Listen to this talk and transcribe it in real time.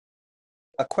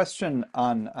a question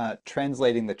on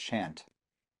translating the chant.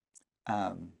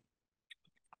 Um,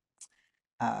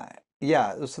 uh,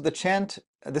 yeah, so the chant,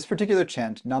 this particular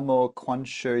chant, Namo Quan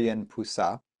Shiryen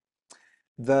Pusa,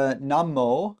 the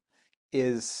Namo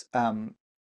is um,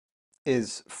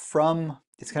 it's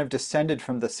kind of descended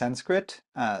from the Sanskrit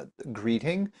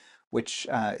greeting, which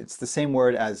it's the same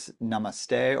word as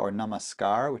namaste or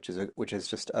namaskar, which is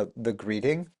just the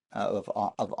greeting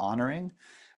of honoring,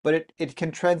 but it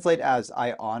can translate as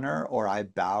I honor or I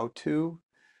bow to.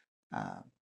 Uh,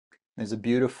 there's a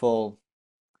beautiful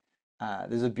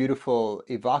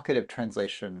evocative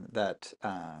translation that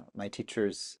my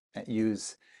teachers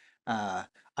use. Uh,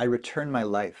 I return my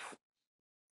life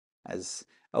as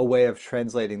a way of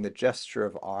translating the gesture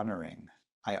of honoring.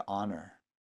 I honor.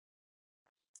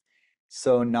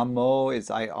 So Namo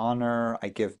is I honor, I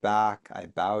give back, I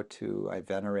bow to, I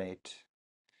venerate.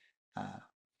 Uh,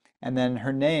 and then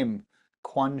her name,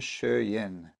 Quan Shi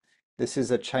Yin. This is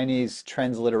a Chinese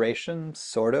transliteration,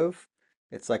 sort of.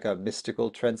 It's like a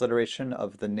mystical transliteration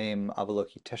of the name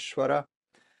Avalokiteshvara,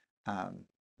 um,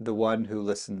 the one who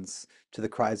listens to the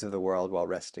cries of the world while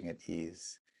resting at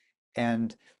ease.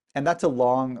 And and that's a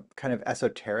long kind of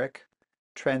esoteric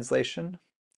translation.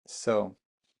 So,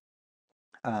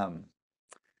 um,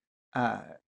 uh,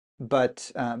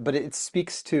 but it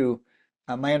speaks to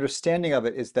my understanding of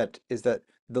it is that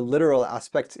the literal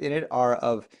aspects in it are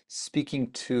of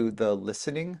speaking to the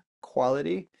listening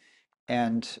quality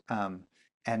and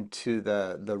and to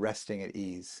the resting at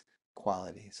ease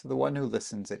quality. So the one who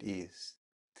listens at ease.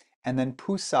 And then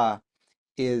pusa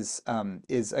is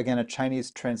again a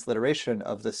Chinese transliteration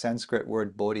of the Sanskrit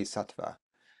word bodhisattva,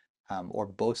 or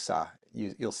bosa,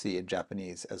 you'll see in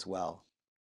Japanese as well.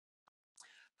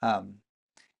 Um,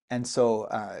 and so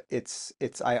it's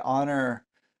I honor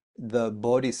the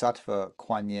bodhisattva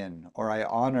Kuan Yin, or I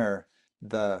honor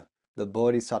the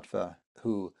bodhisattva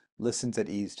who listens at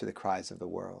ease to the cries of the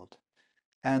world.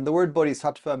 And the word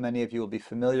bodhisattva, many of you will be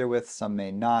familiar with, some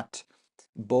may not.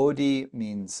 Bodhi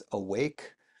means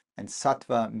awake, and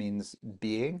sattva means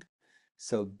being.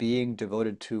 So being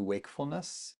devoted to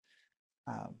wakefulness.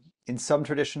 Um, in some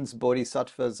traditions,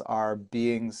 bodhisattvas are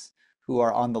beings who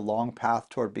are on the long path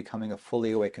toward becoming a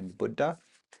fully awakened Buddha.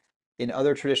 In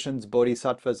other traditions,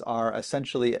 bodhisattvas are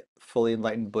essentially fully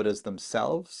enlightened Buddhas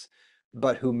themselves,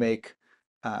 but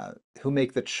uh, who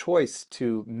make the choice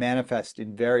to manifest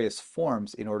in various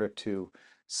forms in order to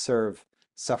serve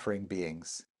suffering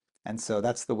beings. And so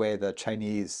that's the way the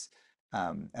Chinese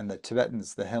and the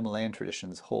Tibetans, the Himalayan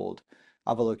traditions hold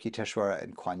Avalokiteshvara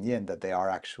and Kuan Yin, that they are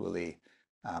actually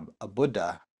a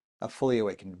Buddha, a fully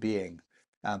awakened being,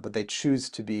 but they choose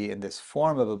to be in this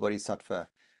form of a bodhisattva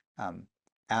um,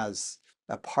 as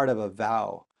a part of a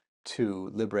vow to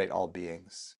liberate all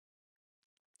beings,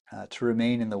 to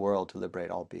remain in the world to liberate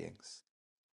all beings.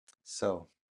 So,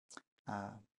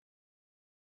 uh,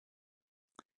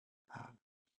 uh,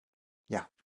 yeah.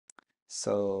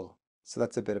 So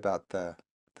that's a bit about the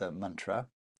mantra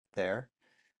there.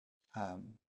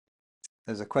 Um,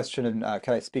 there's a question in,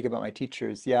 can I speak about my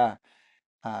teachers? Yeah.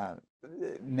 Uh,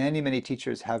 many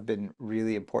teachers have been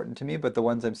really important to me, but the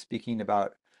ones I'm speaking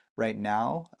about right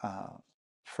now,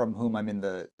 from whom I'm in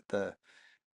the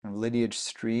lineage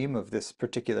stream of this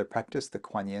particular practice, the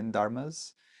Kuan Yin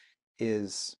Dharmas,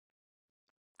 is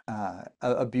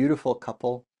a beautiful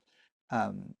couple,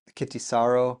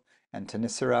 Kittisaro and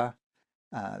Tanisara.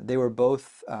 They were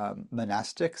both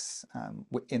monastics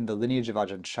in the lineage of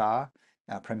Ajahn Chah,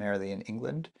 primarily in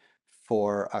England,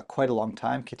 for quite a long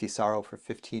time. Kittisaro for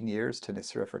 15 years,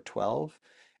 Tanisara for 12,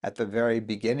 at the very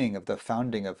beginning of the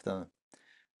founding of the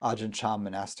Ajahn Chah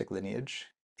monastic lineage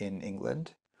in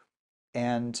England.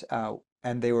 And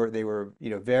and they were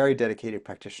very dedicated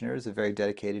practitioners, a very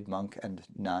dedicated monk and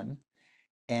nun,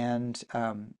 and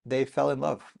they fell in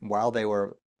love while they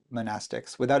were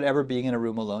monastics, without ever being in a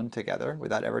room alone together,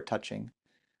 without ever touching.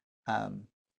 Um,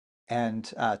 and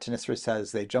Tanisra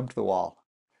says they jumped the wall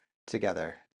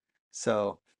together.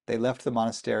 So they left the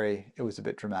monastery. It was a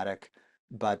bit dramatic,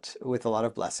 but with a lot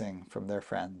of blessing from their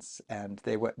friends. And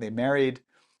they married,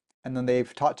 and then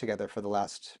they've taught together for the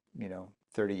last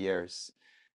 30 years.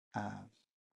 Uh,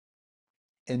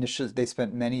 Initially, they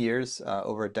spent many years,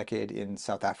 over a decade, in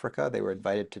South Africa. They were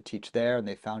invited to teach there, and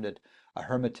they founded a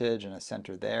hermitage and a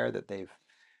center there that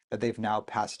they've now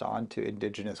passed on to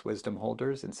indigenous wisdom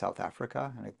holders in South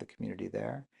Africa and the community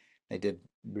there. They did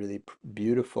really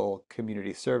beautiful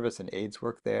community service and AIDS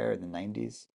work there in the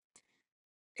 90s.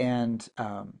 And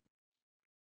uh,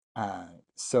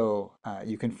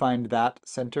 you can find that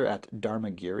center at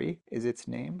Dharmagiri is its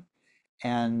name.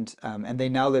 And they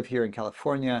now live here in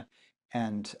California,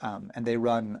 and they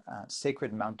run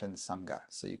Sacred Mountain Sangha,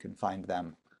 so you can find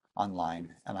them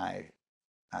online, and I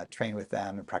train with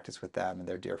them and practice with them, and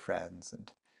they're dear friends,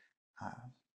 and uh,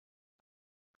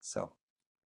 so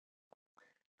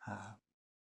uh,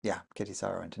 yeah,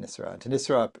 Kitisaro and Tanisara. And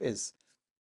Tanisara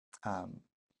um,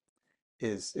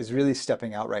 is really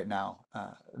stepping out right now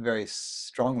very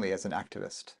strongly as an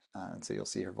activist, and so you'll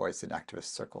see her voice in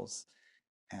activist circles,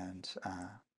 and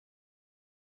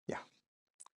yeah.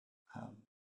 Um,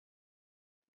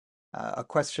 a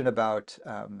question about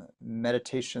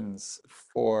meditations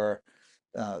for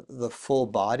the full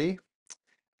body.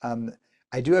 Um,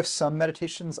 I do have some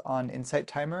meditations on Insight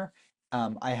Timer.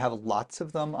 I have lots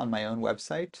of them on my own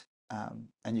website, and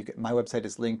my website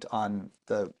is linked on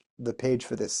the page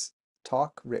for this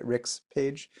talk, Rick's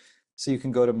page. So you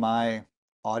can go to my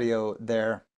audio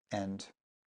there, and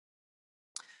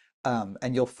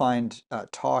you'll find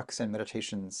talks and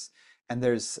meditations. And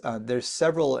there's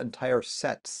several entire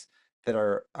sets that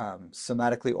are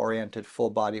somatically oriented, full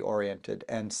body oriented,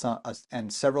 and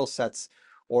several sets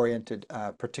oriented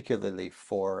particularly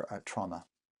for trauma.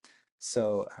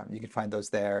 So you can find those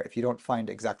there. If you don't find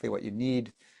exactly what you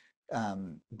need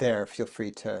there, feel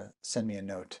free to send me a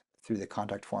note through the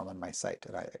contact form on my site,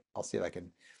 and I'll see if I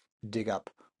can dig up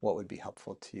what would be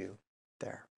helpful to you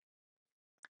there.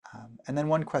 And then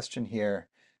one question here,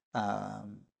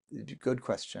 um, good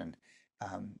question.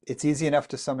 It's easy enough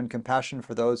to summon compassion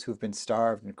for those who've been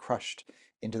starved and crushed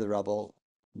into the rubble,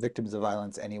 victims of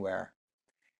violence anywhere,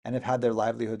 and have had their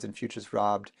livelihoods and futures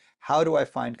robbed. How do I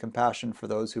find compassion for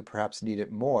those who perhaps need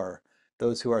it more,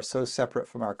 those who are so separate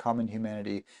from our common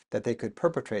humanity that they could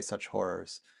perpetrate such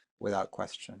horrors without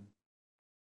question?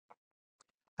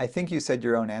 I think you said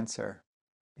your own answer,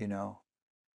 you know.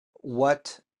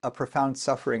 What a profound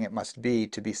suffering it must be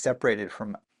to be separated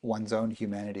from one's own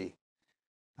humanity,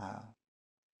 uh,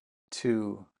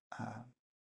 to uh,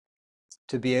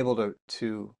 to be able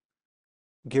to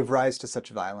give rise to such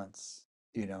violence.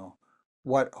 You know,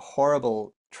 what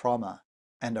horrible trauma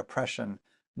and oppression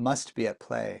must be at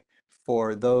play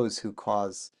for those who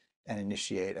cause and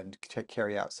initiate and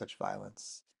carry out such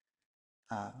violence.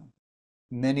 Uh,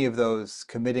 Many of those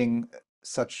committing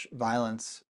such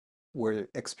violence were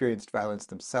experienced violence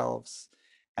themselves.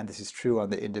 And this is true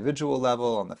on the individual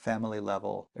level, on the family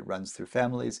level. It runs through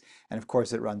families. And of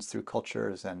course, it runs through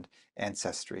cultures and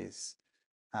ancestries.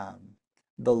 Um,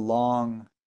 the long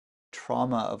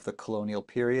trauma of the colonial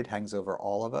period hangs over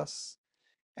all of us,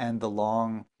 and the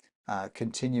long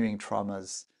continuing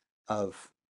traumas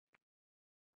of,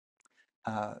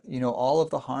 all of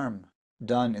the harm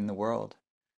done in the world.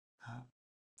 Uh,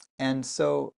 and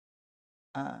so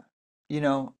Uh, you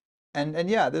know, and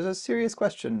yeah, there's a serious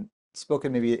question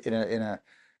spoken maybe in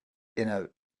a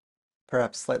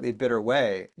perhaps slightly bitter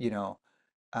way,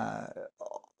 uh,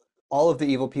 all of the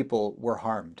evil people were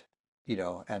harmed,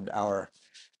 and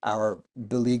our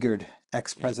beleaguered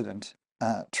ex-president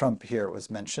Trump here was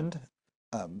mentioned,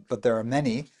 but there are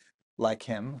many like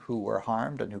him who were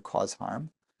harmed and who cause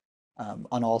harm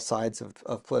on all sides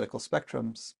of political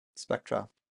spectra.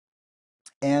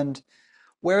 And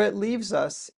where it leaves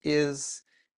us is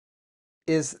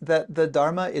that the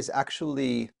Dharma is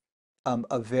actually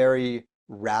a very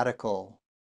radical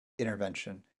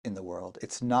intervention in the world.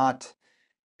 It's not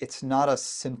a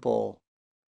simple,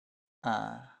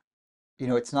 uh,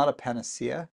 it's not a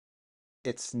panacea.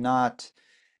 It's not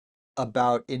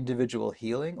about individual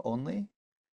healing only,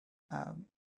 um,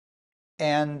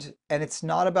 and it's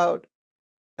not about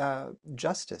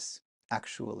justice,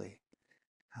 actually.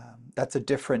 That's a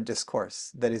different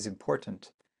discourse that is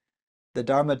important. The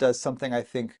Dharma does something I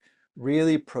think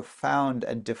really profound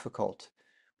and difficult,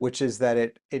 which is that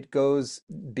it goes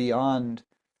beyond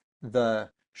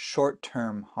the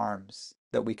short-term harms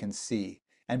that we can see.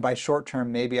 And by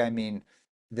short-term, maybe I mean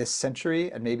this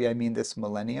century, and maybe I mean this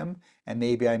millennium, and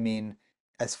maybe I mean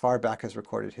as far back as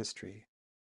recorded history.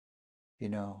 You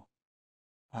know,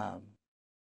 um,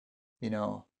 you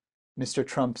know, Mr.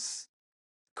 Trump's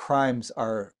crimes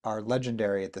are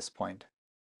legendary at this point,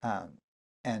 um,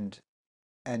 and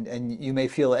and you may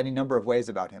feel any number of ways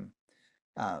about him.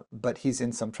 But he's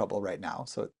in some trouble right now,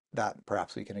 so that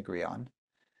perhaps we can agree on.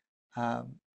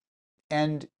 Um,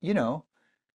 and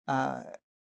uh,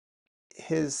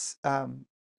 his,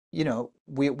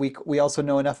 we also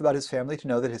know enough about his family to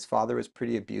know that his father was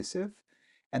pretty abusive,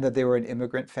 and that they were an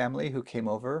immigrant family who came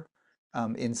over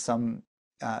in some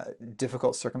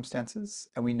difficult circumstances.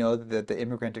 And we know that the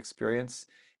immigrant experience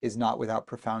is not without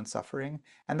profound suffering,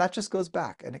 and that just goes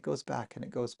back and it goes back and it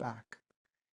goes back.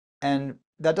 And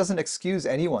that doesn't excuse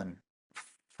anyone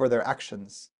for their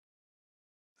actions.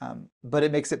 But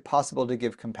it makes it possible to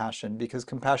give compassion because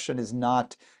compassion is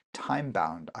not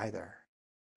time-bound either.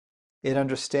 It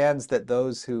understands that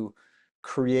those who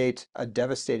create a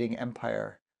devastating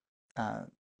empire uh,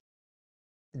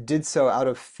 did so out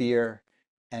of fear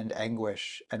and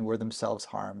anguish and were themselves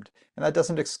harmed. And that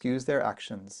doesn't excuse their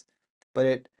actions, but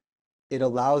it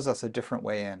allows us a different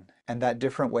way in. And that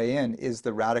different way in is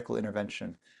the radical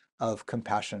intervention of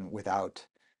compassion without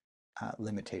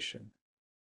limitation.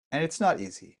 And it's not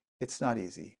easy. It's not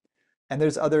easy. And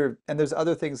there's other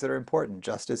things that are important.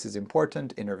 Justice is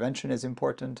important, intervention is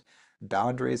important,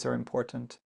 boundaries are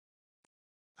important.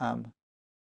 Um,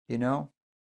 you know,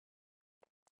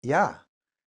 yeah,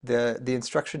 the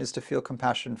instruction is to feel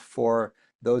compassion for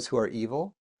those who are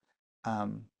evil,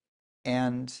 um,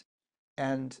 and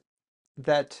and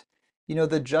that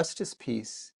the justice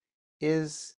piece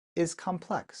is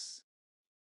complex.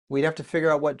 We'd have to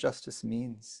figure out what justice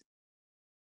means.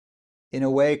 In a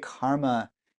way,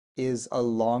 karma is a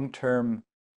long-term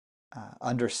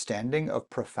understanding of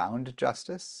profound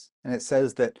justice, and it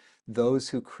says that those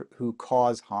who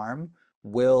cause harm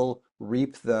will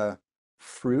reap the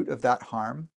fruit of that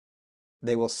harm.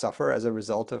 They will suffer as a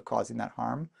result of causing that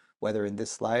harm, whether in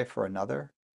this life or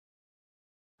another.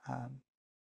 Um,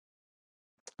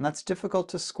 and that's difficult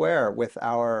to square with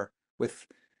our with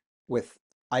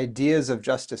ideas of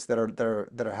justice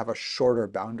that have a shorter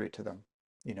boundary to them.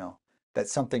 You know, that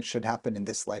something should happen in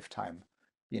this lifetime,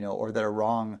 or that a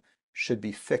wrong should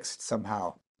be fixed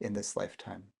somehow in this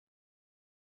lifetime.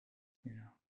 You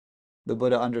know, the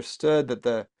Buddha understood that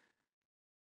the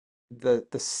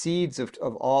seeds of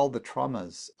all the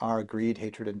traumas are greed,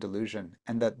 hatred, and delusion,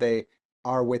 and that they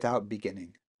are without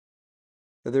beginning.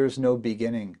 That there is no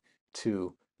beginning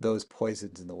to those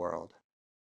poisons in the world.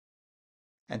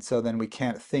 And so then we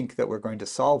can't think that we're going to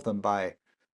solve them by,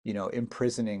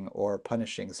 imprisoning or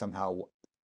punishing somehow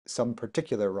some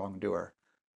particular wrongdoer,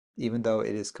 even though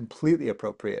it is completely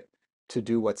appropriate to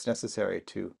do what's necessary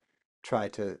to try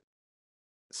to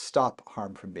stop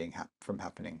harm from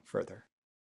happening further.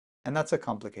 And that's a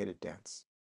complicated dance.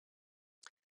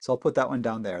 So I'll put that one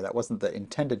down there. That wasn't the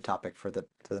intended topic for the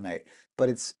night, but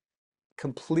it's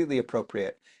completely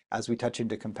appropriate as we touch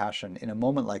into compassion in a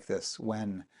moment like this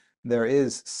when there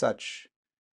is such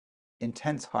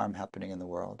intense harm happening in the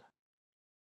world.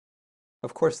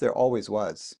 Of course, there always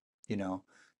was. You know,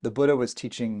 the Buddha was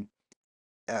teaching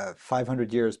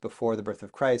 500 years before the birth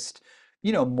of Christ,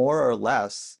 more or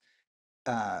less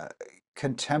uh,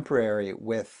 contemporary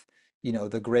with,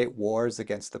 the great wars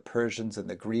against the Persians and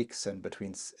the Greeks and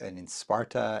and in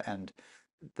Sparta and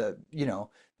the,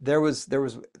 there was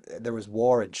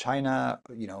war in China,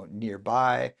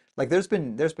 nearby. Like there's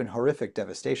been horrific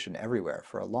devastation everywhere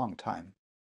for a long time.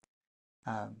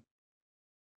 Um,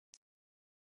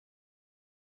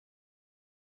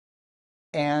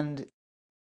 and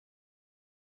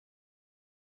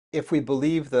if we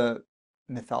believe the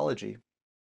mythology,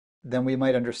 then we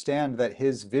might understand that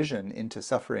his vision into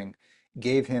suffering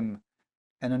gave him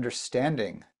an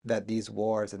understanding that these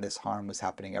wars and this harm was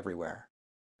happening everywhere.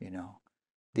 You know,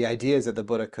 the idea is that the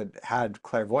Buddha had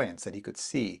clairvoyance, that he could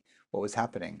see what was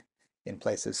happening in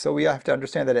places. So we have to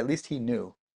understand that at least he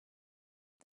knew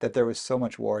that there was so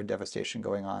much war and devastation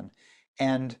going on.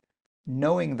 And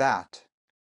knowing that,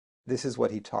 this is what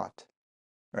he taught,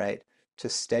 right? To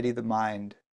steady the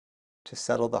mind, to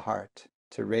settle the heart,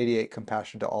 to radiate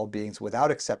compassion to all beings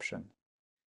without exception.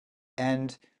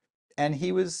 And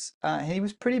he was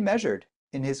pretty measured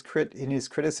in his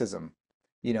criticism,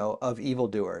 of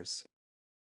evildoers.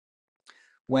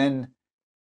 When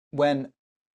when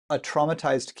a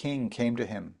traumatized king came to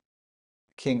him,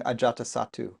 King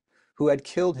Ajatasattu, who had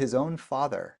killed his own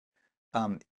father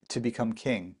um, to become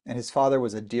king, and his father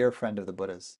was a dear friend of the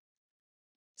Buddha's.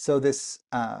 So this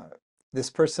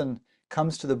person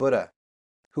comes to the Buddha,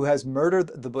 who has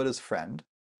murdered the Buddha's friend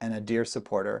and a dear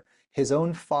supporter, his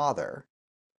own father,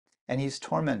 and he's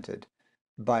tormented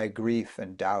by grief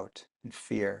and doubt and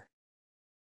fear.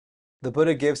 The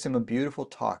Buddha gives him a beautiful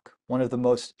talk, one of the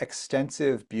most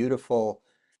extensive, beautiful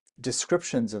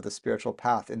descriptions of the spiritual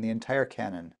path in the entire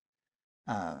canon.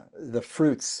 The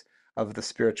fruits of the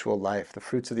spiritual life, the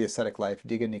fruits of the ascetic life,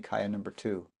 Digha Nikaya number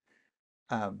 2,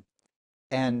 um,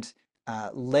 and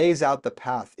lays out the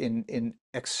path in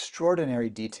extraordinary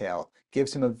detail,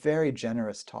 gives him a very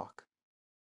generous talk.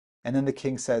 And then the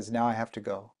king says, now I have to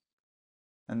go.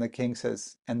 And the king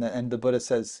says, and the Buddha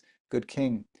says, good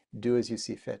king, do as you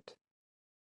see fit.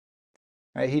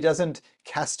 Right? He doesn't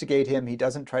castigate him. He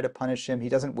doesn't try to punish him. He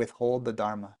doesn't withhold the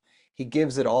Dharma. He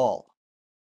gives it all.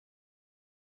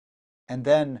 And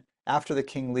then after the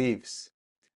king leaves,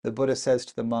 the Buddha says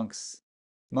to the monks,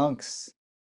 monks,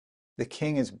 The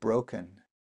king is broken.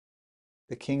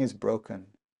 The king is broken.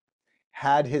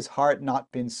 Had his heart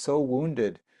not been so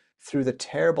wounded through the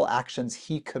terrible actions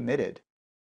he committed,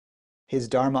 his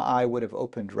Dharma eye would have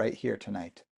opened right here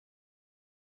tonight.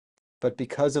 But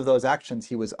because of those actions,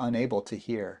 he was unable to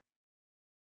hear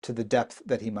to the depth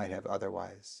that he might have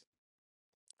otherwise.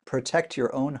 Protect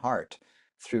your own heart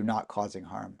through not causing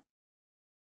harm.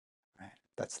 Right?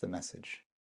 That's the message.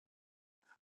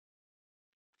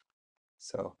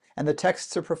 So, and the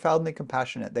texts are profoundly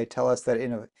compassionate. They tell us that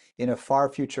in a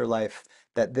far future life,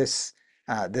 that this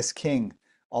king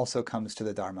also comes to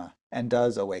the Dharma and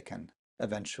does awaken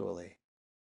eventually.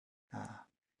 Uh,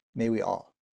 may we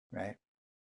all, right?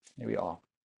 May we all,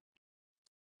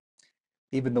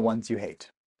 even the ones you hate.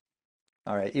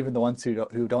 All right, even the ones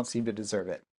who don't seem to deserve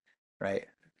it, right?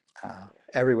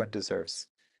 Everyone deserves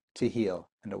to heal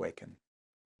and awaken.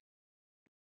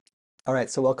 All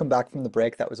right, so welcome back from the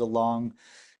break. That was a long,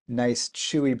 nice,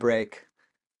 chewy break.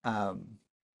 Um,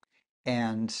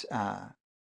 and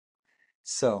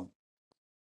so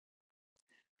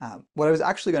what I was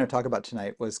actually going to talk about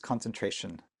tonight was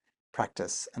concentration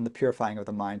practice and the purifying of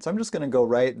the mind. So I'm just going to go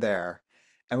right there,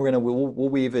 and we'll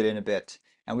weave it in a bit,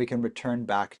 and we can return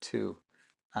back to,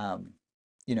 um,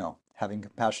 having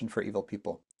compassion for evil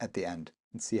people at the end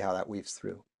and see how that weaves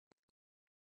through.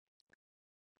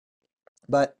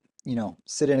 But,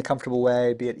 sit in a comfortable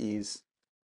way, be at ease.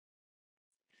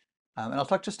 And I'll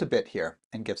talk just a bit here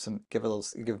and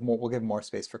we'll give more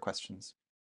space for questions.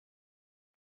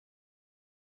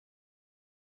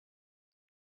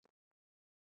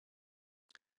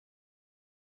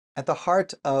 At the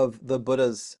heart of the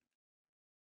Buddha's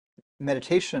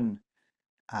meditation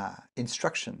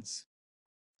instructions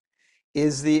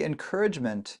is the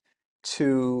encouragement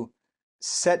to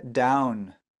set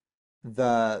down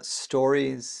the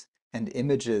stories and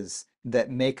images that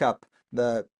make up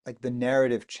the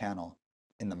narrative channel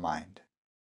in the mind.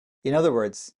 In other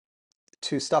words,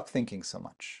 to stop thinking so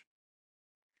much.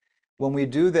 When we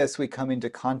do this, we come into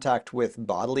contact with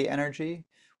bodily energy,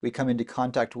 we come into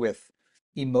contact with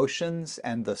emotions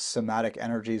and the somatic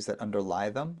energies that underlie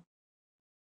them.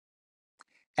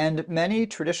 And many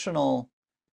traditional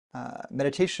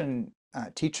meditation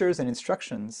teachers and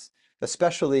instructions,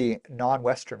 especially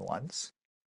non-Western ones,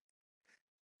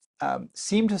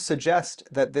 seem to suggest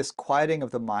that this quieting of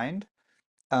the mind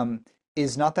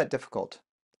is not that difficult,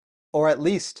 or at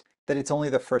least that it's only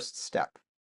the first step.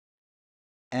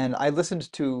 And I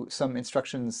listened to some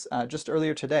instructions just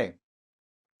earlier today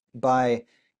by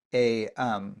a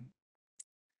um,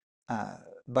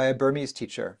 by a Burmese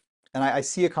teacher, and I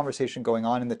see a conversation going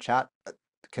on in the chat,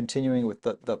 continuing with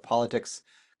the politics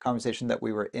conversation that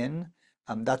we were in.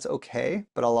 That's okay,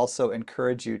 but I'll also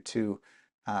encourage you to,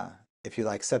 if you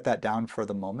like, set that down for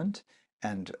the moment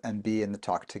and be in the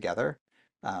talk together.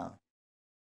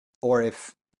 Or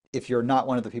if you're not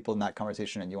one of the people in that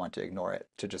conversation and you want to ignore it,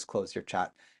 to just close your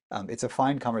chat. It's a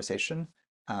fine conversation,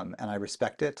 and I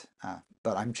respect it,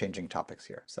 but I'm changing topics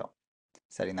here, so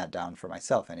setting that down for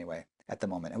myself anyway at the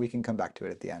moment, and we can come back to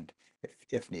it at the end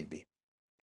if need be.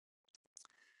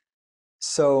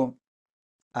 So,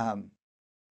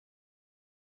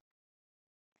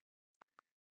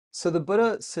 so the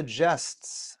Buddha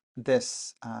suggests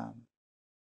this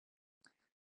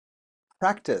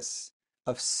practice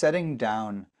of setting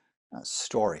down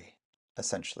story,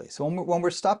 essentially. So when we're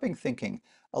stopping thinking,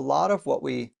 a lot of what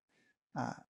we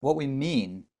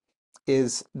mean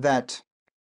is that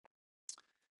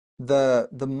the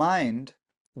mind,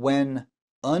 when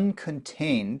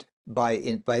uncontained by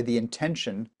the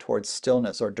intention towards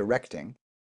stillness or directing,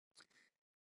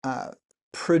 uh,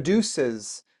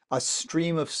 produces a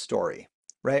stream of story,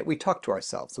 right? We talk to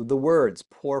ourselves. So the words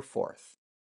pour forth.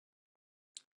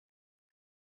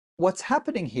 What's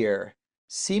happening here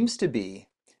seems to be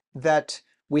that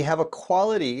we have a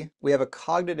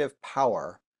cognitive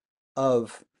power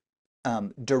of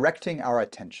directing our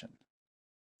attention,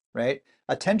 right?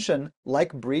 Attention,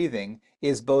 like breathing,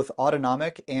 is both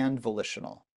autonomic and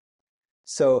volitional.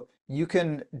 So you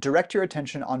can direct your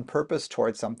attention on purpose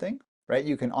towards something, right?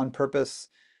 You can on purpose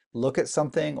look at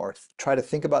something or try to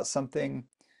think about something,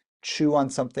 chew on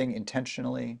something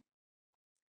intentionally.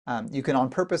 You can on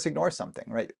purpose ignore something,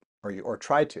 right? Or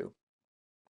try to.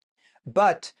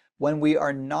 But when we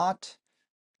are not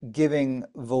giving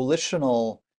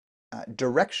volitional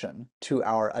direction to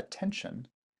our attention,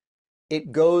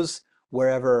 it goes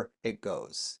wherever it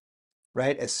goes,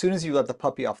 right? As soon as you let the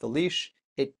puppy off the leash,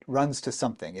 it runs to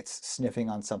something. It's sniffing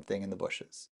on something in the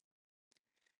bushes.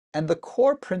 And the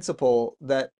core principle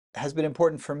that has been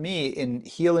important for me in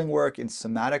healing work, in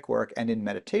somatic work, and in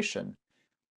meditation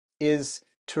is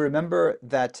to remember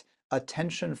that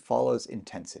attention follows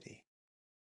intensity.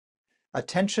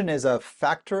 Attention is a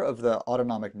factor of the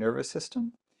autonomic nervous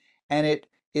system, and it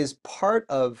is part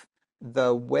of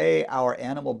the way our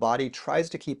animal body tries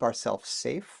to keep ourselves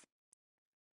safe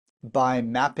by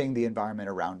mapping the environment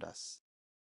around us.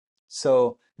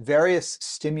 So various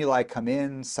stimuli come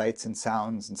in, sights and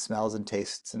sounds and smells and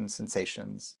tastes and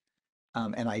sensations,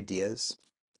 and ideas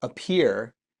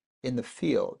appear in the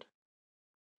field.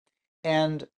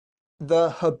 And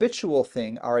the habitual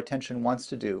thing our attention wants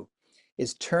to do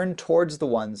is turn towards the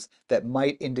ones that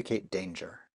might indicate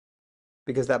danger,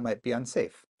 because that might be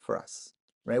unsafe for us,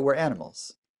 right? We're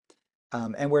animals,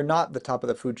 and we're not the top of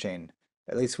the food chain.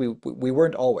 At least we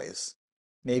weren't always.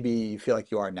 Maybe you feel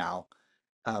like you are now.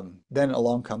 Then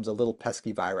along comes a little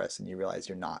pesky virus and you realize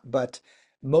you're not. But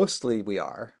mostly we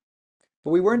are.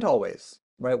 But we weren't always,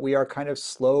 right? We are kind of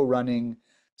slow running,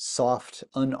 soft,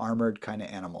 unarmored kind of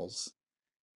animals.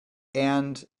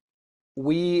 And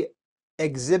we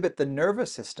exhibit the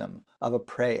nervous system of a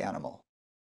prey animal.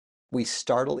 We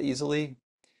startle easily,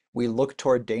 we look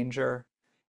toward danger,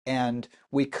 and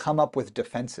we come up with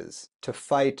defenses to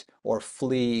fight or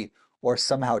flee or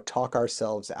somehow talk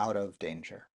ourselves out of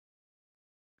danger.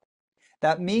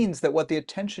 That means that what the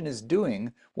attention is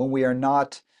doing when we are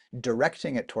not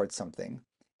directing it towards something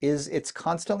is it's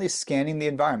constantly scanning the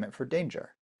environment for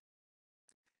danger.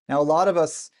 Now, a lot of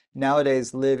us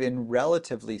nowadays live in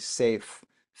relatively safe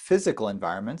physical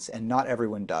environments, and not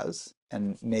everyone does,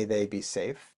 and may they be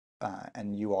safe.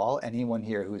 And you all, anyone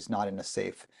here who's not in a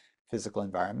safe physical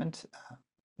environment,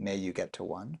 may you get to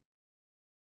one.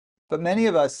 But many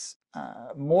of us,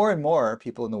 more and more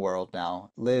people in the world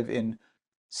now, live in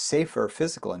safer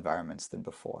physical environments than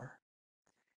before.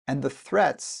 And the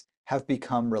threats have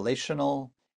become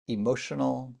relational,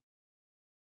 emotional.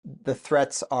 The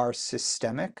threats are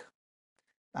systemic,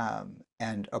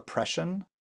 and oppression,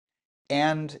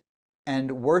 and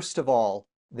worst of all,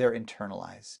 they're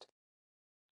internalized.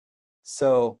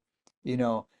 So,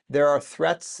 there are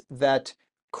threats that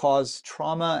cause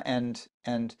trauma and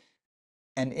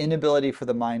an inability for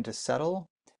the mind to settle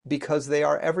because they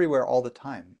are everywhere all the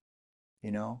time.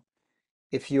 You know,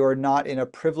 if you're not in a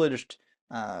privileged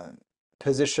uh,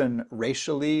 position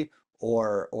racially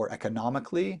or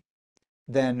economically,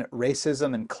 then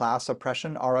racism and class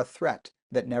oppression are a threat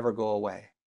that never go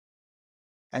away.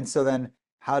 And so then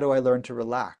how do I learn to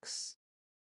relax?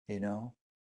 You know,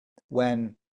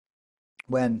 when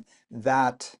when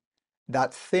that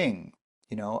thing,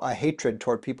 a hatred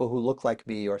toward people who look like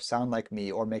me or sound like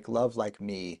me or make love like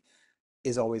me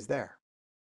is always there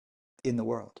in the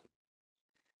world.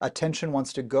 Attention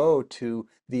wants to go to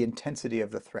the intensity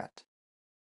of the threat,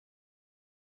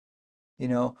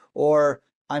 or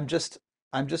I'm just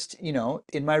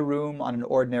in my room on an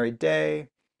ordinary day,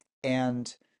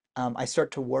 and I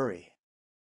start to worry.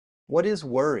 What is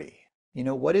worry?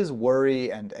 What is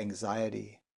worry and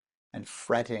anxiety and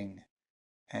fretting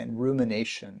and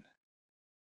rumination?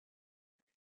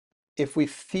 If we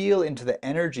feel into the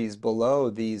energies below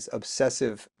these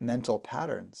obsessive mental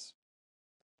patterns,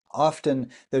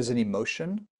 often there's an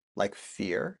emotion like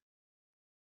fear,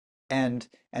 and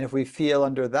if we feel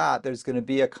under that, there's going to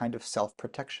be a kind of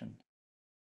self-protection.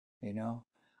 You know,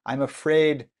 I'm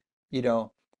afraid, you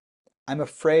know, I'm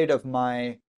afraid of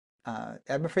I'm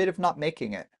afraid of not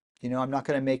making it. I'm not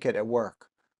going to make it at work,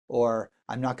 or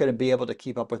I'm not going to be able to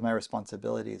keep up with my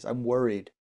responsibilities. I'm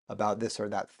worried about this or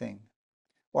that thing.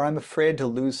 Or I'm afraid to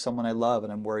lose someone I love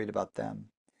and I'm worried about them.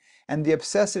 And the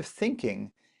obsessive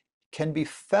thinking can be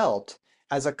felt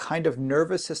as a kind of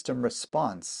nervous system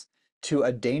response to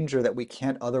a danger that we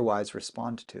can't otherwise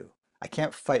respond to. I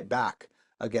can't fight back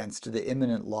against the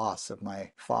imminent loss of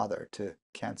my father to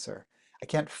cancer. I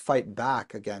can't fight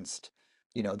back against,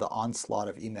 the onslaught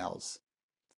of emails.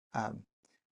 Um,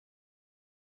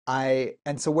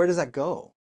 and so where does that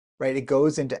go? Right? It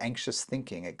goes into anxious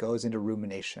thinking. It goes into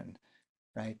rumination,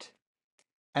 right?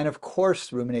 And of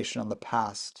course, rumination on the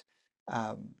past.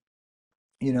 Um,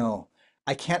 you know,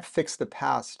 I can't fix the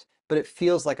past, but it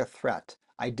feels like a threat.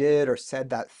 I did or said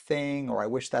that thing, or I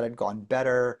wish that had gone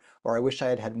better, or I wish I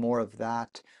had had more of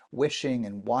that. Wishing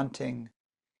and wanting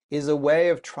is a way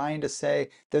of trying to say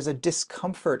there's a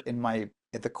discomfort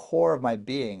at the core of my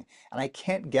being, and I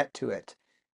can't get to it,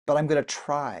 but I'm going to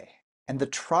try. And the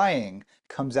trying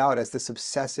comes out as this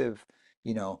obsessive,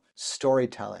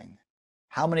 storytelling.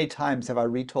 How many times have I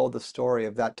retold the story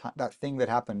of that thing that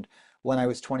happened when I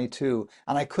was 22,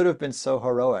 and I could have been so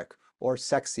heroic or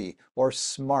sexy or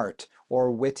smart or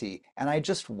witty, and I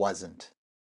just wasn't.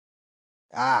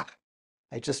 Ah,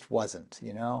 I just wasn't.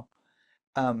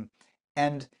 Um,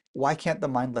 and why can't the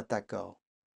mind let that go?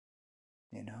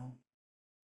 You know?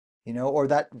 or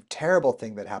that terrible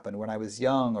thing that happened when I was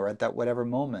young or at that whatever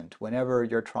moment, whenever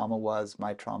your trauma was,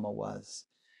 my trauma was,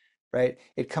 right?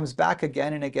 It comes back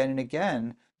again and again and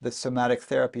again, the somatic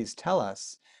therapies tell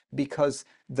us, because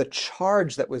the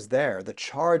charge that was there, the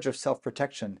charge of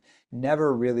self-protection,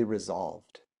 never really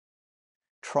resolved.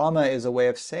 Trauma is a way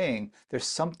of saying there's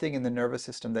something in the nervous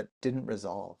system that didn't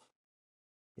resolve,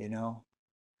 you know?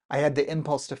 I had the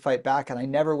impulse to fight back and I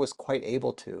never was quite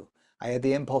able to. I had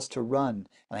the impulse to run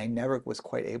and I never was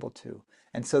quite able to.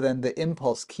 And so then the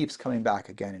impulse keeps coming back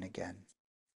again and again.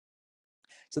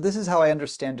 So this is how I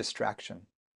understand distraction.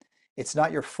 It's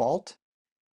not your fault.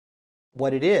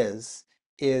 What it is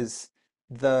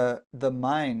the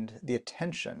mind, the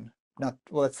attention, not,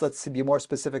 well, let's be more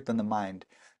specific than the mind.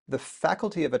 The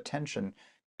faculty of attention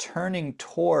turning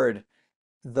toward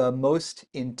the most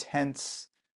intense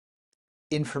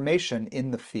information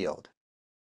in the field.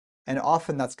 And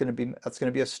often that's going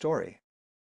to be a story,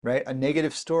 right? A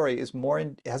negative story is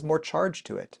has more charge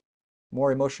to it,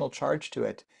 more emotional charge to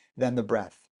it than the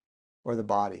breath or the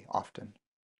body often.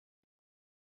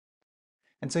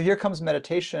 And so here comes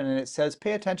meditation, and it says,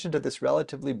 pay attention to this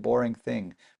relatively boring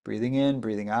thing. Breathing in,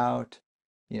 breathing out,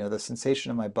 the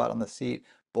sensation of my butt on the seat.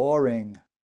 Boring.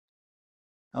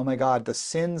 Oh my God, the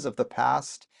sins of the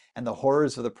past and the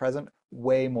horrors of the present,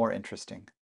 way more interesting.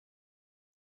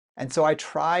 And so I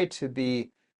try to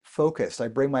be focused. I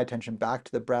bring my attention back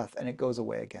to the breath and it goes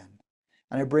away again.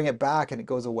 And I bring it back and it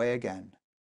goes away again,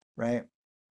 right?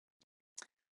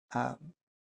 Uh,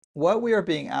 what we are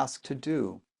being asked to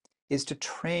do is to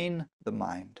train the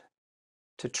mind,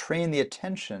 to train the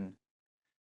attention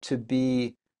to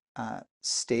be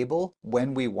stable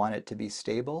when we want it to be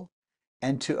stable,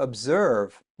 and to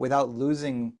observe without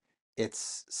losing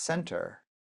its center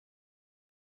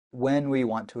when we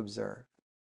want to observe.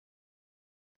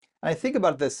 And I think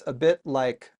about this a bit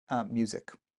like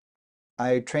music.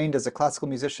 I trained as a classical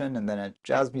musician and then a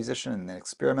jazz musician and then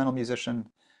experimental musician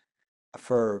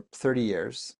for 30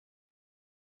 years.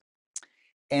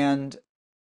 And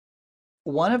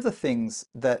one of the things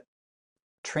that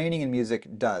training in music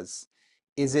does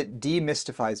is it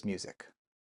demystifies music,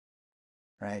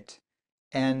 right?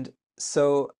 And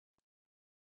so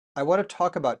I want to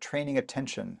talk about training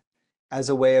attention as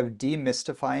a way of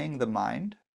demystifying the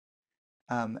mind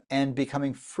and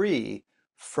becoming free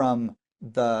from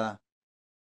uh,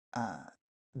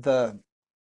 the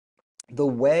the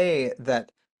way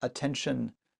that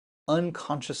attention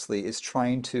unconsciously is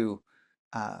trying to,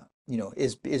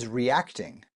 is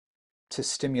reacting to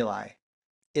stimuli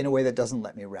in a way that doesn't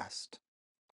let me rest.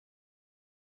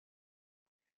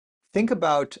 Think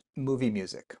about movie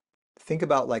music. Think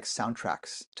about like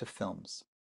soundtracks to films.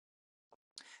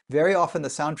 Very often the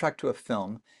soundtrack to a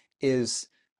film is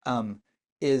um,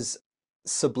 is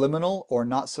subliminal or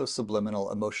not so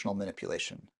subliminal emotional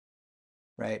manipulation,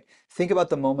 right? Think about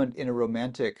the moment in a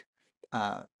romantic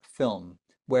film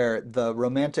where the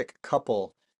romantic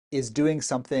couple is doing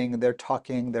something, they're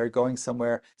talking, they're going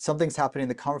somewhere, something's happening,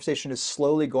 the conversation is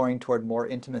slowly going toward more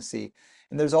intimacy.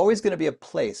 And there's always going to be a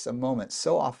place, a moment,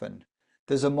 so often.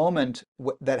 There's a moment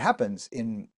that happens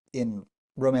in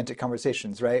romantic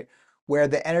conversations, right? Where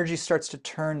the energy starts to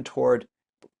turn toward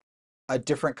a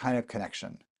different kind of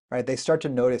connection, right? They start to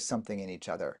notice something in each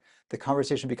other. The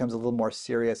conversation becomes a little more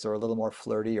serious or a little more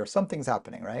flirty or something's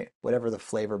happening, right? Whatever the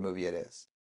flavor movie it is.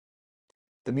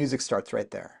 The music starts right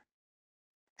there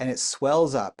and it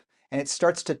swells up and it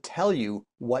starts to tell you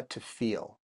what to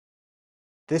feel.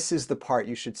 This is the part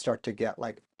you should start to get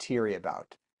like teary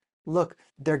about. Look,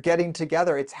 they're getting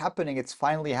together. It's happening. It's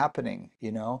finally happening,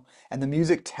 And the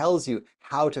music tells you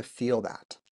how to feel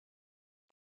that.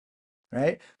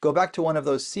 Right? Go back to one of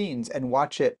those scenes and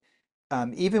watch it,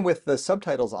 even with the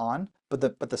subtitles on,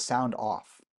 but the sound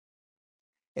off.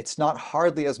 It's not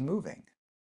hardly as moving,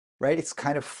 right? It's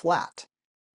kind of flat.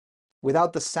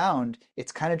 Without the sound,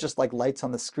 it's kind of just like lights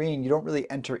on the screen. You don't really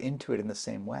enter into it in the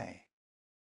same way,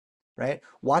 right?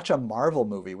 Watch a Marvel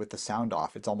movie with the sound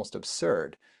off. It's almost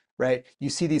absurd, right? You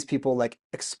see these people like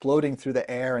exploding through the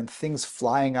air and things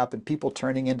flying up and people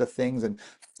turning into things and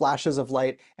flashes of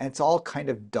light, and it's all kind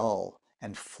of dull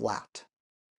and flat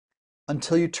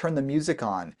until you turn the music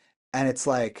on and it's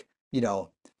like,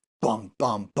 bum,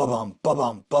 bum, ba bum, ba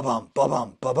bum, ba bum, ba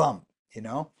bum, ba bum, you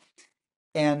know?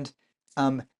 And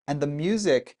and the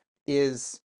music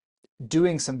is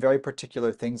doing some very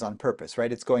particular things on purpose,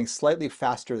 right? It's going slightly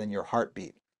faster than your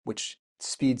heartbeat, which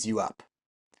speeds you up,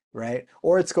 right?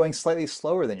 Or it's going slightly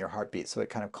slower than your heartbeat, so it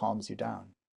kind of calms you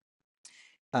down.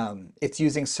 It's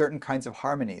using certain kinds of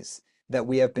harmonies that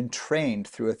we have been trained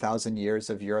through 1,000 years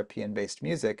of European-based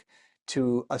music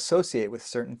to associate with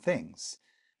certain things,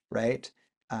 right?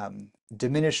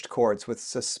 diminished chords with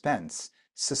suspense,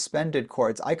 suspended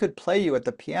chords. I could play you at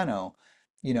the piano,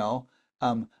 you know,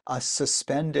 a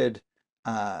suspended,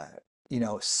 uh,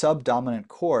 subdominant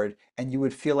chord, and you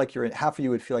would feel like half of you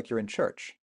would feel like you're in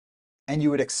church, and you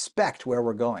would expect where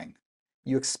we're going.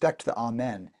 You expect the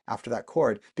amen after that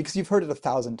chord because you've heard it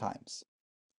 1,000 times,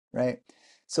 right?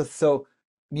 So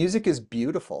music is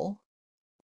beautiful,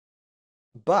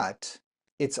 but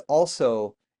it's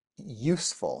also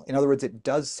useful. In other words, it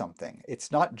does something.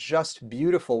 It's not just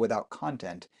beautiful without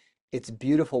content, it's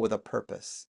beautiful with a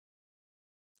purpose.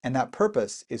 And that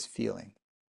purpose is feeling.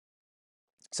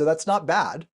 So that's not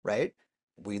bad, right?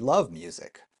 We love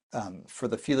music for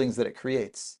the feelings that it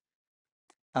creates.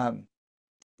 Um,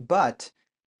 but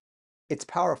it's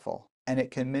powerful and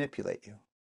it can manipulate you.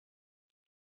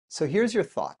 So here's your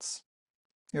thoughts.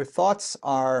 Your thoughts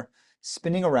are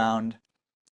spinning around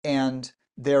and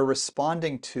they're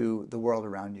responding to the world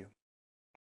around you.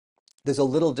 There's a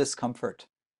little discomfort,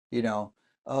 you know,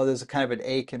 oh, there's a kind of an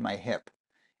ache in my hip.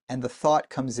 And the thought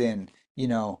comes in, you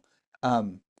know,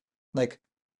 um, like,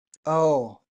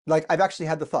 oh, like I've actually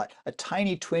had the thought, a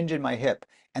tiny twinge in my hip,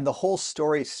 and the whole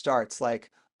story starts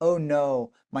like, oh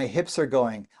no, my hips are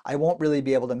going. I won't really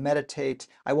be able to meditate.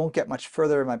 I won't get much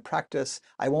further in my practice.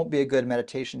 I won't be a good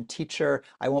meditation teacher.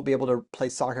 I won't be able to play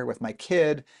soccer with my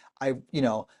kid.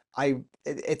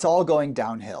 It's all going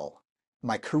downhill.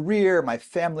 My career, my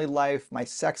family life, my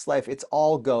sex life, it's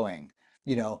all going,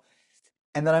 you know.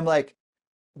 And then I'm like,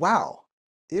 wow,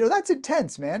 that's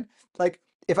intense, man. Like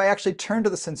if I actually turn to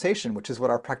the sensation, which is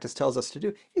what our practice tells us to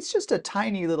do, it's just a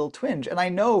tiny little twinge. And I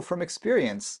know from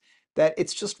experience that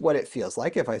it's just what it feels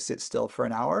like if I sit still for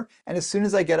an hour. And as soon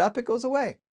as I get up, it goes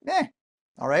away. Eh.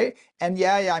 All right. And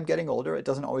yeah, I'm getting older. It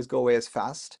doesn't always go away as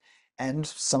fast. And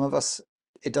some of us,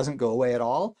 it doesn't go away at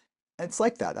all. And it's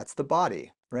like that. That's the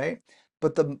body, right?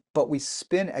 But we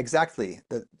spin exactly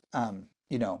the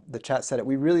chat said it.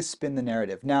 We really spin the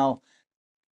narrative. Now,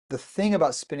 the thing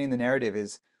about spinning the narrative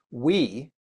is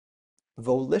we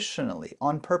volitionally,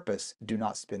 on purpose, do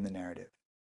not spin the narrative.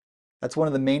 That's one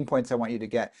of the main points I want you to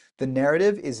get. The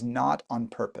narrative is not on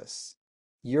purpose.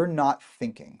 You're not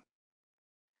thinking.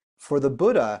 For the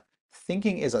Buddha,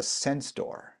 thinking is a sense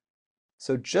door.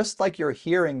 So just like you're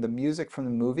hearing the music from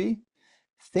the movie,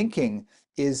 thinking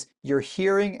is you're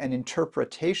hearing an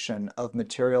interpretation of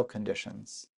material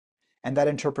conditions. And that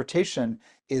interpretation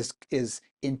is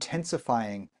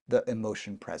intensifying the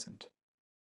emotion present.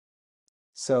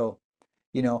 So,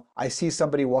 I see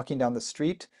somebody walking down the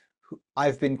street who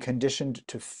I've been conditioned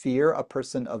to fear a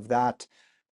person of that,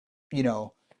 you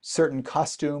know, certain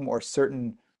costume or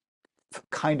certain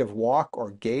kind of walk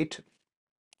or gait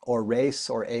or race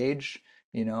or age,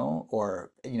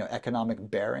 or, economic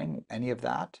bearing, any of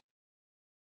that.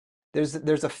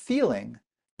 There's a feeling,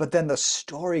 but then the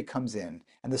story comes in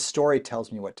and the story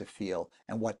tells me what to feel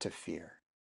and what to fear.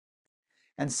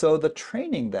 And so the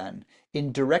training then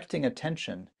in directing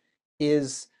attention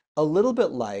is a little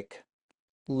bit like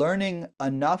learning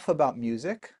enough about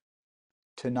music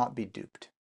to not be duped.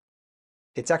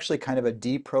 It's actually kind of a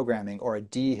deprogramming or a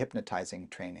dehypnotizing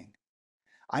training.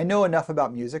 I know enough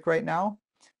about music right now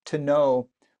to know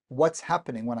what's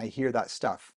happening when I hear that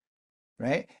stuff,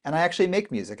 right? And I actually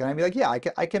make music and I'd be like, yeah,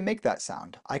 I can make that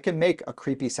sound. I can make a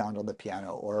creepy sound on the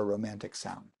piano or a romantic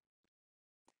sound.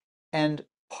 And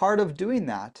part of doing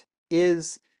that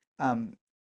is um,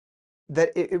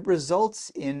 that it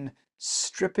results in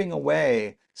stripping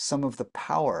away some of the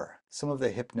power, some of the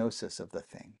hypnosis of the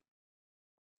thing.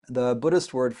 The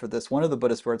Buddhist word for this, one of the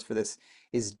Buddhist words for this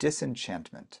is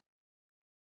disenchantment.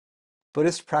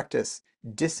 Buddhist practice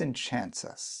disenchants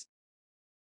us.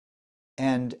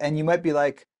 And you might be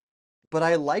like, but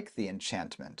I like the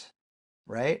enchantment,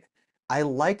 right? I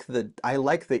like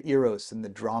the eros and the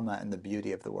drama and the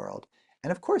beauty of the world.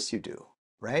 And of course you do,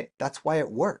 right? That's why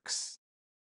it works.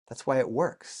 That's why it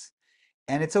works.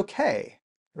 And it's okay,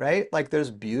 right? Like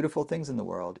there's beautiful things in the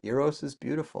world. Eros is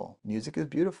beautiful. Music is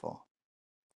beautiful.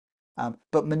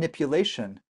 But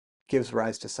manipulation gives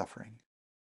rise to suffering.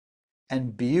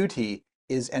 And beauty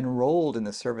is enrolled in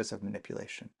the service of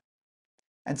manipulation.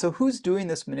 And so who's doing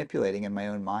this manipulating in my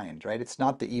own mind, right? It's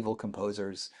not the evil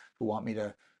composers who want me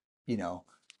to, you know,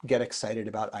 get excited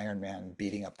about Iron Man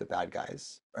beating up the bad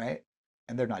guys, right?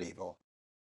 And they're not evil.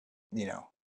 You know,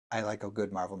 I like a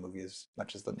good Marvel movie as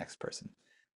much as the next person.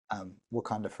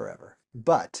 Wakanda forever.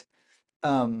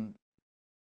 Um,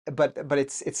 but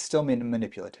it's still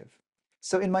manipulative.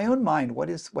 So in my own mind,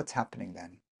 what's happening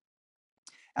then?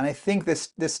 And I think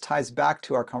this ties back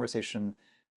to our conversation,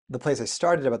 the place I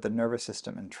started about the nervous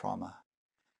system and trauma.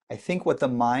 I think what the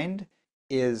mind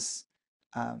is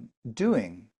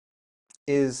doing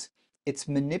is it's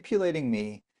manipulating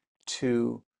me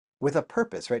to, with a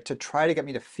purpose, right? To try to get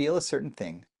me to feel a certain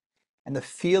thing. And the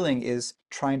feeling is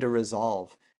trying to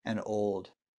resolve an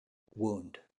old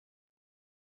wound.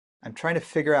 I'm trying to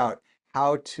figure out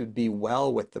how to be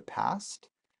well with the past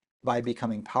by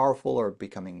becoming powerful or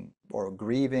becoming or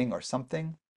grieving or something.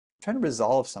 I'm trying to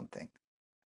resolve something.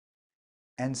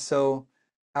 And so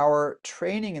our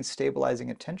training in stabilizing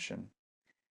attention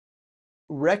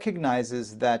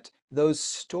recognizes that those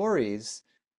stories,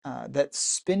 that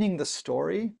spinning the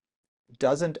story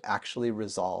doesn't actually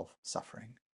resolve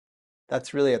suffering.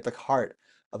 That's really at the heart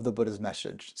of the Buddha's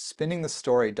message. Spinning the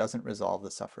story doesn't resolve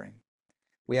the suffering.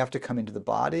 We have to come into the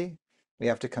body, we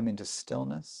have to come into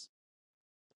stillness.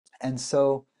 And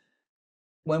so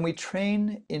when we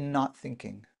train in not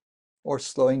thinking, or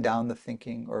slowing down the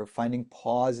thinking, or finding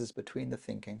pauses between the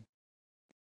thinking,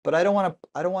 but I don't want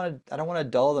to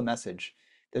dull the message.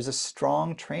 There's a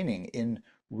strong training in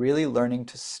really learning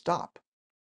to stop,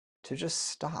 to just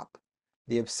stop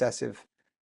the obsessive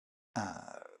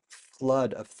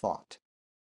flood of thought.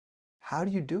 How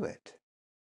do you do it?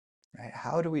 Right?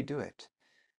 How do we do it?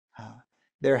 Uh,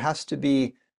 there has to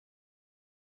be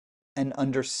an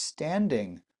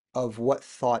understanding of what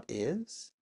thought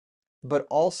is, but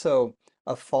also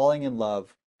a falling in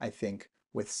love, I think,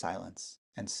 with silence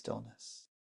and stillness.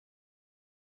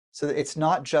 So it's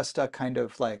not just a kind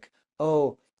of like,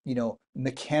 oh,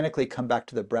 mechanically come back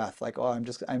to the breath, like, oh,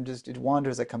 it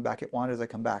wanders, I come back, it wanders, I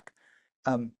come back.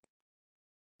 Um,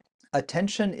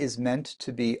 Attention is meant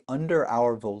to be under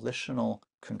our volitional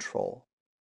control.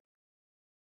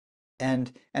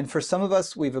 And for some of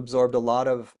us, we've absorbed a lot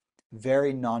of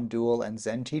very non-dual and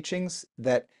Zen teachings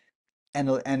that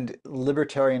and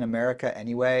libertarian America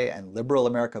anyway, and liberal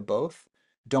America both,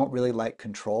 don't really like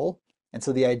control. And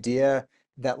so the idea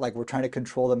that like we're trying to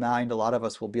control the mind, a lot of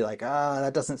us will be like,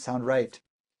 that doesn't sound right.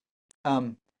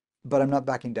 Um, but I'm not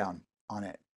backing down on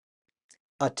it.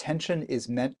 Attention is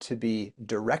meant to be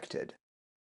directed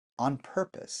on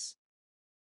purpose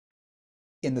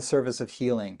in the service of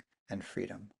healing and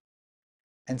freedom.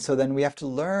 And so then we have to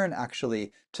learn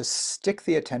actually to stick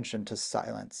the attention to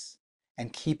silence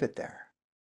and keep it there.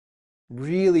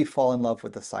 Really fall in love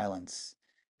with the silence,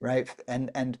 right?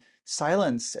 And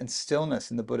silence and stillness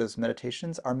in the Buddha's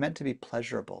meditations are meant to be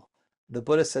pleasurable. The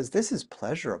Buddha says this is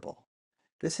pleasurable.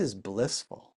 This is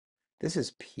blissful. This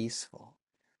is peaceful.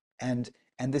 And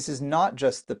and this is not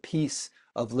just the peace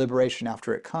of liberation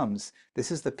after it comes.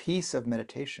 This is the peace of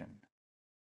meditation.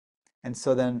 And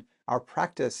so then our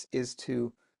practice is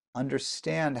to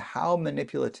understand how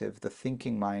manipulative the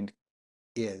thinking mind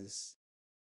is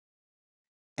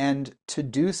and to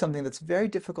do something that's very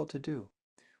difficult to do,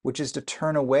 which is to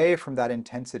turn away from that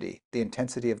intensity, the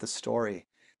intensity of the story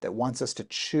that wants us to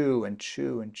chew and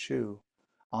chew and chew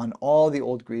on all the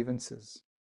old grievances.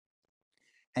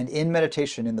 And in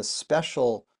meditation, in the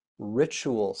special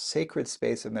ritual, sacred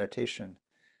space of meditation,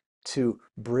 to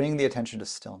bring the attention to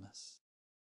stillness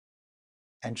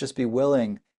and just be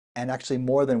willing, and actually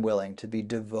more than willing, to be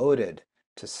devoted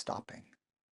to stopping,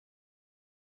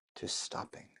 to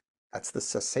stopping. That's the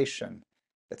cessation.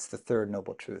 That's the third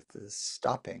noble truth, the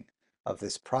stopping of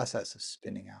this process of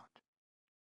spinning out.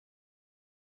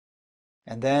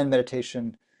 And then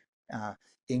meditation uh,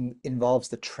 involves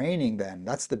the training then.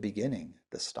 That's the beginning,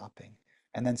 the stopping.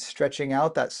 And then stretching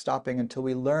out that stopping until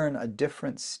we learn a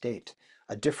different state,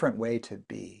 a different way to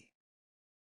be,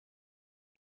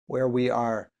 where we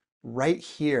are right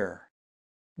here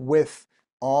with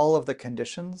all of the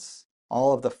conditions,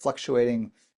 all of the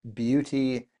fluctuating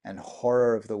beauty and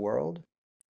horror of the world.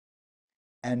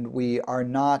 And we are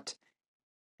not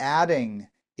adding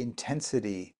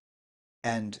intensity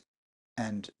and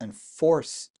and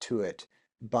force to it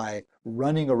by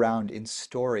running around in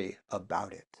story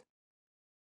about it,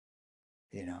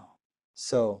 you know.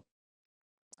 So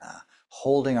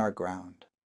holding our ground.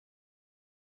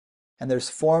 And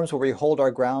there's forms where we hold our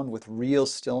ground with real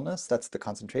stillness. That's the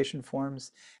concentration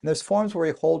forms. And there's forms where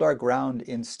we hold our ground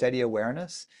in steady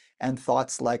awareness and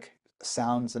thoughts like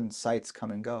sounds and sights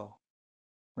come and go,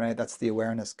 right? That's the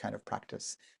awareness kind of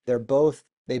practice. They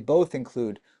both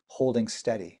include holding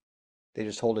steady. They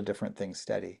just hold a different thing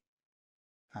steady.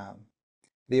 Um,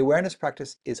 the awareness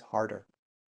practice is harder,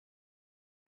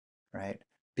 right?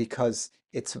 Because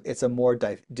it's a more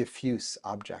diffuse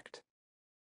object.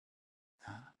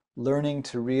 Learning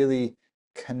to really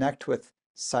connect with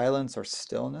silence or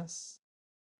stillness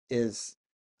is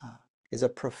uh, is a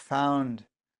profound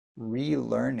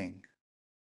relearning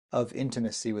of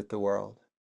intimacy with the world.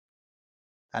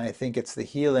 And I think it's the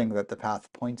healing that the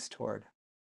path points toward.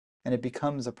 And it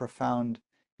becomes a profound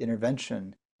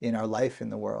intervention in our life in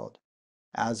the world.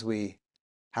 as we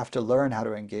have to learn how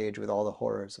to engage with all the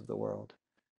horrors of the world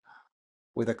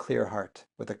with a clear heart,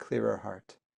 with a clearer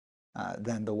heart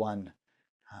than the one,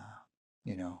 uh,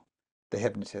 you know, the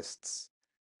hypnotists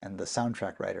and the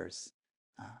soundtrack writers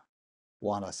uh,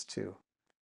 want us to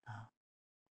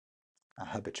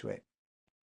habituate.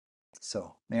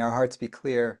 So may our hearts be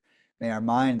clear, may our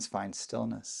minds find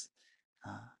stillness,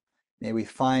 may we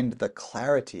find the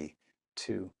clarity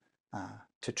to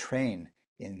to train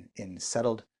in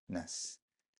settledness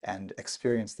and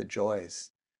experience the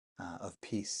joys of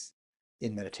peace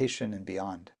in meditation and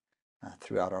beyond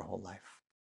throughout our whole life.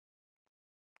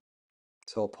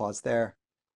 So I'll pause there,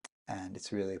 and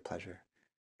it's really a pleasure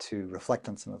to reflect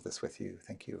on some of this with you.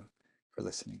 Thank you for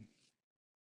listening.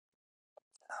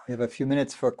 We have a few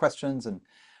minutes for questions and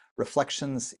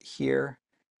reflections here.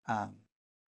 Um,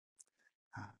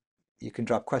 uh, you can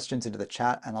drop questions into the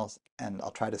chat, and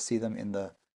I'll try to see them in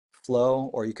the flow,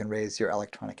 or you can raise your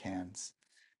electronic hands,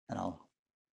 and I'll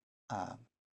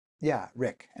yeah,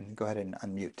 Rick, and go ahead and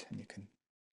unmute, and you can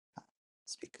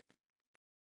speak.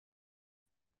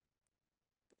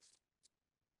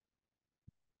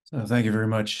 So thank you very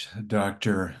much,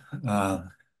 Doctor.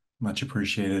 Much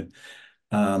appreciated.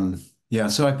 Um, yeah,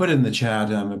 so I put in the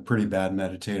chat, I'm a pretty bad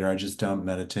meditator. I just don't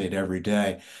meditate every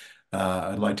day.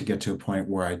 I'd like to get to a point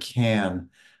where I can.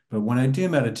 But when I do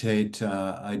meditate,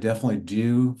 I definitely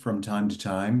do from time to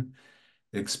time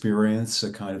experience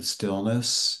a kind of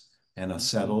stillness and a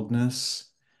settledness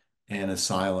and a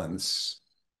silence.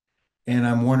 And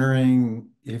I'm wondering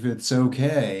if it's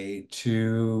okay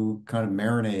to kind of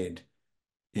marinate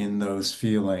in those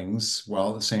feelings while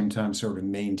at the same time sort of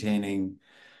maintaining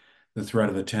the thread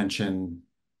of attention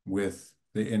with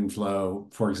the inflow,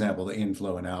 for example, the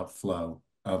inflow and outflow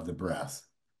of the breath.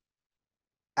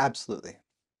 Absolutely,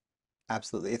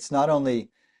 absolutely. It's not only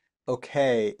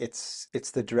okay, it's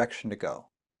the direction to go.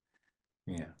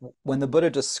 Yeah. When the Buddha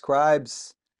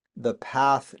describes the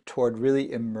path toward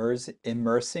really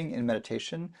immersing in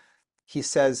meditation, he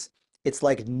says it's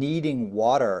like kneading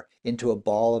water into a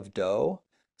ball of dough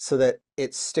so that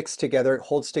it sticks together,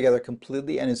 holds together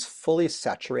completely, and is fully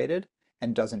saturated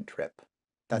and doesn't drip.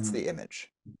 That's Mm, the image.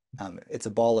 It's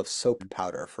a ball of soap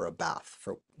powder for a bath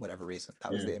for whatever reason.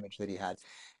 That was yeah. the image that he had.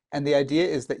 And the idea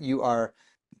is that you are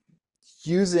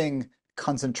using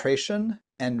concentration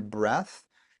and breath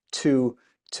to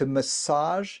to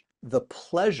massage the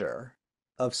pleasure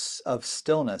of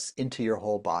stillness into your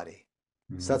whole body.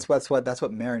 So Mm, that's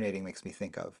what marinating makes me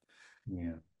think of.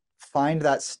 yeah. Find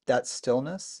that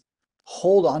stillness,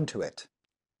 hold on to it.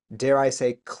 Dare I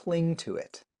say, cling to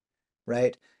it,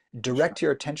 right? Sure. Direct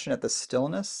your attention at the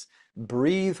stillness.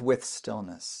 Breathe with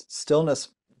stillness. Stillness,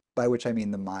 by which I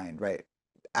mean the mind, right?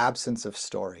 Absence of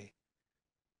story.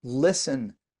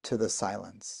 Listen to the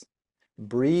silence.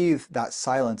 Breathe that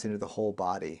silence into the whole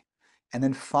body, and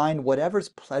then find whatever's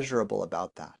pleasurable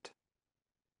about that,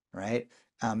 right?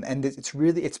 And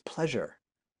it's pleasure.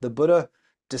 The Buddha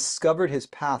discovered his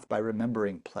path by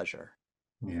remembering pleasure.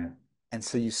 Yeah. And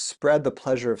so you spread the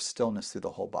pleasure of stillness through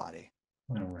the whole body.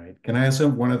 All right. Can I ask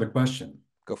one other question?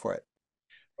 Go for it.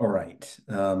 All right.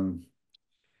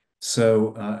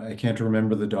 So I can't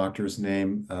remember the doctor's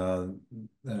name,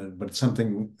 but it's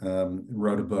something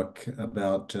wrote a book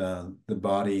about the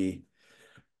body.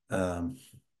 Um,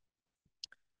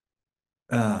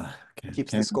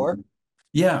 Keeps the can't score? remember.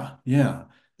 Yeah, yeah.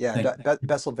 Yeah, Thank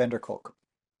Bessel van der Kolk.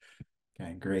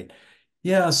 Okay, great.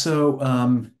 Yeah, so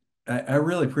I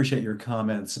really appreciate your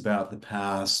comments about the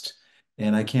past,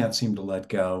 and I can't seem to let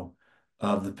go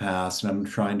of the past, and I'm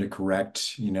trying to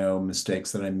correct,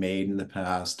 mistakes that I made in the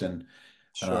past, and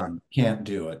Sure, can't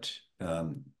do it.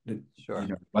 sure.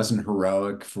 It wasn't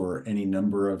heroic for any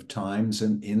number of times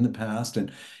in the past, and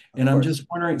Of and I'm course. just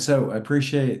wondering. So I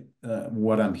appreciate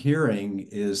what I'm hearing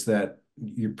is that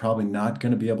you're probably not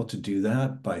going to be able to do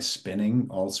that by spinning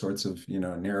all sorts of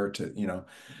narrative,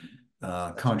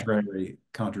 That's right.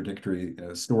 contradictory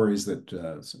stories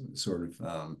that sort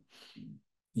of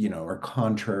are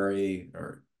contrary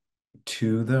or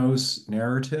to those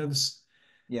narratives,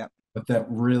 Yeah. but that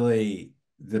really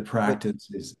the But practice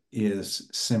is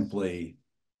simply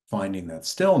finding that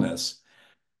stillness.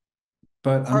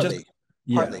 But I'm just partly,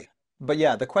 yeah, partly. But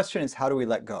yeah, the question is how do we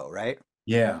let go, right?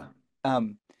 yeah,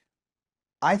 Um,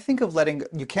 I think of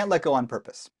you can't let go on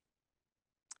purpose,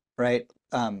 right?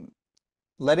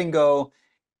 Letting go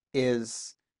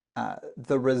is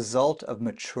the result of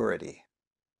maturity.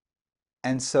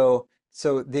 And so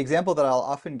the example that I'll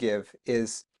often give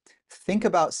is think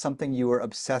about something you were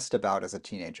obsessed about as a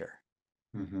teenager,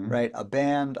 hmm right? A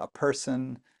band, a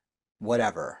person,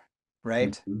 whatever,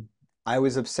 right? hmm I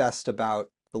was obsessed about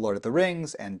The Lord of the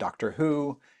Rings and Doctor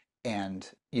Who and,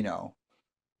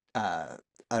 uh,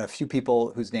 a few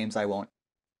people whose names I won't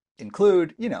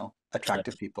include,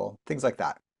 attractive people, things like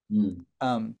that. Mm,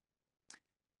 Um,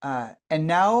 and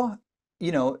now,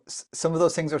 some of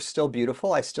those things are still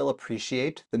beautiful. I still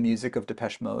appreciate the music of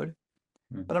Depeche Mode,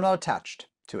 but mm, I'm not attached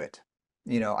to it.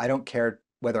 I don't care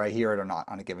whether I hear it or not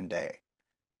on a given day.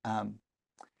 Um,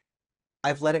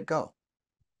 I've let it go.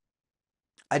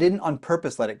 I didn't on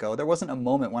purpose let it go. There wasn't a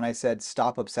moment when I said,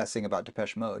 stop obsessing about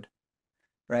Depeche Mode,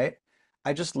 right?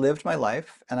 I just lived my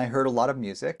life and I heard a lot of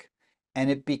music and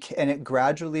it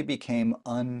gradually became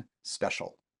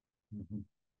unspecial, mhm,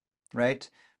 right?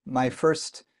 My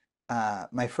first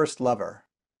my first lover,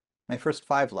 my first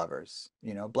five lovers,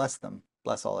 bless them,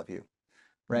 bless all of you, mm,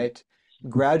 right?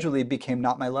 Gradually became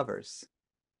not my lovers.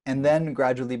 And mm, then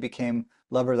gradually became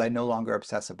lovers I no longer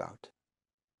obsess about,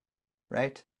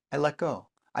 right? I let go.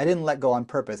 I didn't let go on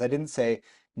purpose. I didn't say,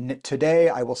 today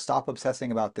I will stop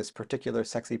obsessing about this particular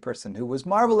sexy person who was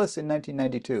marvelous in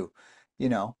 1992. You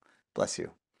know, bless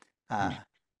you. Uh,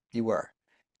 you were.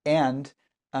 And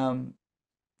um,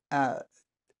 uh,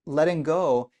 letting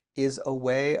go is a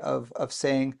way of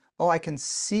saying, oh, I can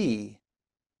see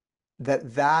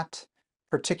that that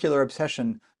particular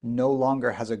obsession no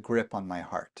longer has a grip on my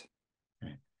heart.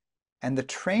 right. And the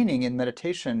training in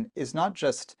meditation is not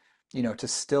just, to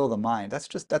still the mind. That's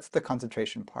the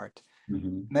concentration part.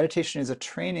 Mhm, Meditation is a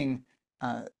training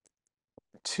uh,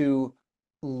 to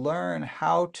learn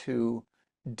how to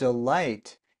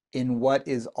delight in what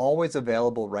is always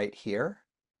available right here.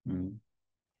 mhm,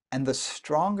 And the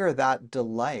stronger that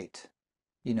delight,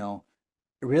 you know,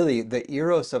 really the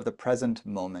eros of the present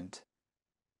moment,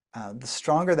 the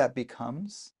stronger that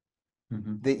becomes,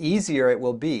 mhm, the easier it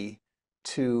will be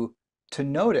to to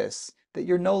notice that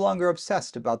you're no longer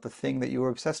obsessed about the thing that you were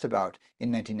obsessed about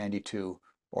in 1992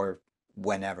 or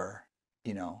whenever,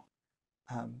 you know.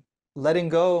 Um, letting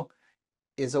go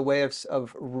is a way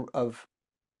of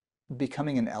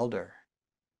becoming an elder,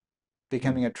 mm,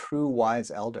 becoming a true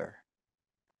wise elder.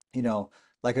 You know,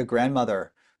 like a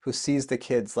grandmother who sees the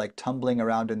kids like tumbling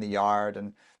around in the yard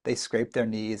and they scrape their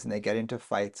knees and they get into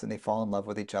fights and they fall in love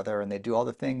with each other and they do all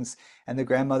the things and the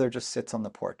grandmother just sits on the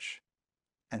porch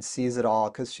and sees it all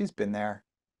because she's been there,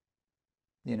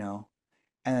 you know,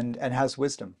 and has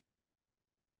wisdom,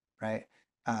 right?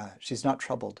 She's not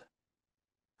troubled.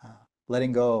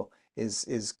 Letting go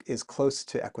is close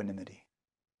to equanimity,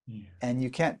 yeah, and you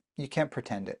can't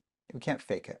pretend it. We can't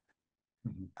fake it.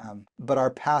 mhm, But our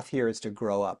path here is to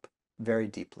grow up very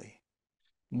deeply,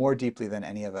 more deeply than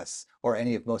any of us or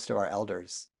any of most of our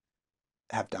elders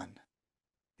have done.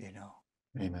 You know,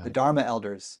 the amen. Dharma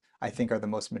elders, I think, are the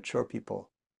most mature people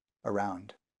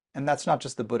around, and that's not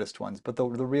just the Buddhist ones, but the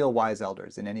real wise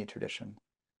elders in any tradition.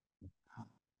 Um,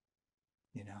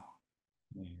 you know.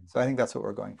 Yeah, So I think that's what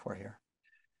we're going for here.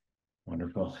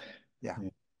 wonderful. Yeah. Yeah,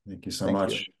 thank you so Thank you.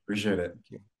 much. Appreciate it.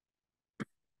 Thank you.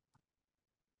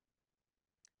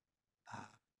 Uh,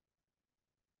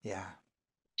 yeah.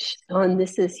 Sean,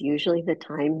 this is usually the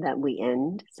time that we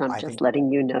end, so I'm I just think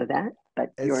letting you know that, but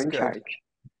you're it's in good. charge.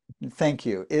 Thank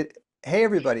you. Hey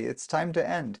everybody, it's time to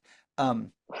end.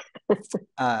 Um,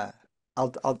 uh,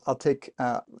 I'll take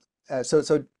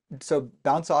so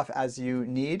bounce off as you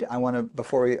need. I want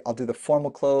to I'll do the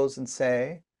formal close and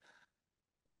say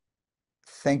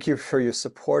thank you for your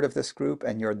support of this group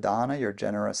and your dana, your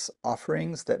generous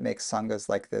offerings that make sanghas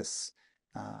like this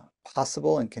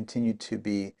possible and continue to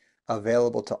be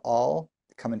available to all.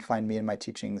 Come and find me and my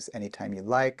teachings anytime you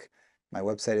like. My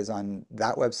website is on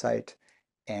that website,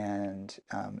 and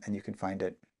you can find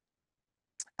it.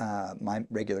 My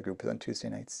regular group is on Tuesday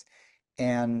nights,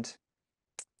 and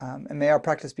may our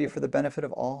practice be for the benefit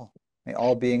of all. May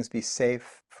all beings be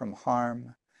safe from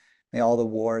harm. May all the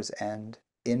wars end,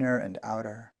 inner and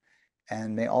outer.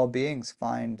 And may all beings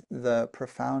find the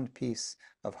profound peace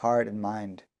of heart and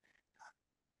mind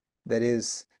that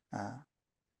is uh,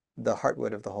 the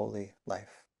heartwood of the holy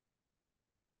life.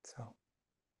 So,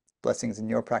 blessings in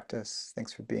your practice.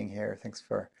 Thanks for being here. Thanks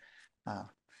for uh,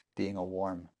 being a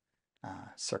warm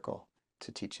circle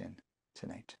to teach in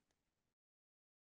tonight.